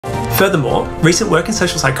Furthermore, recent work in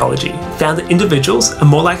social psychology found that individuals are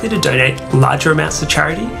more likely to donate larger amounts to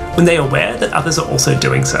charity when they are aware that others are also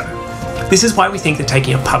doing so. This is why we think that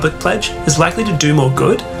taking a public pledge is likely to do more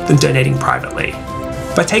good than donating privately.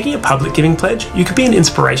 By taking a public giving pledge, you could be an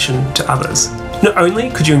inspiration to others. Not only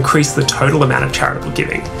could you increase the total amount of charitable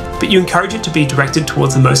giving, but you encourage it to be directed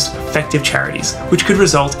towards the most effective charities, which could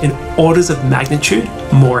result in orders of magnitude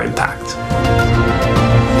more impact.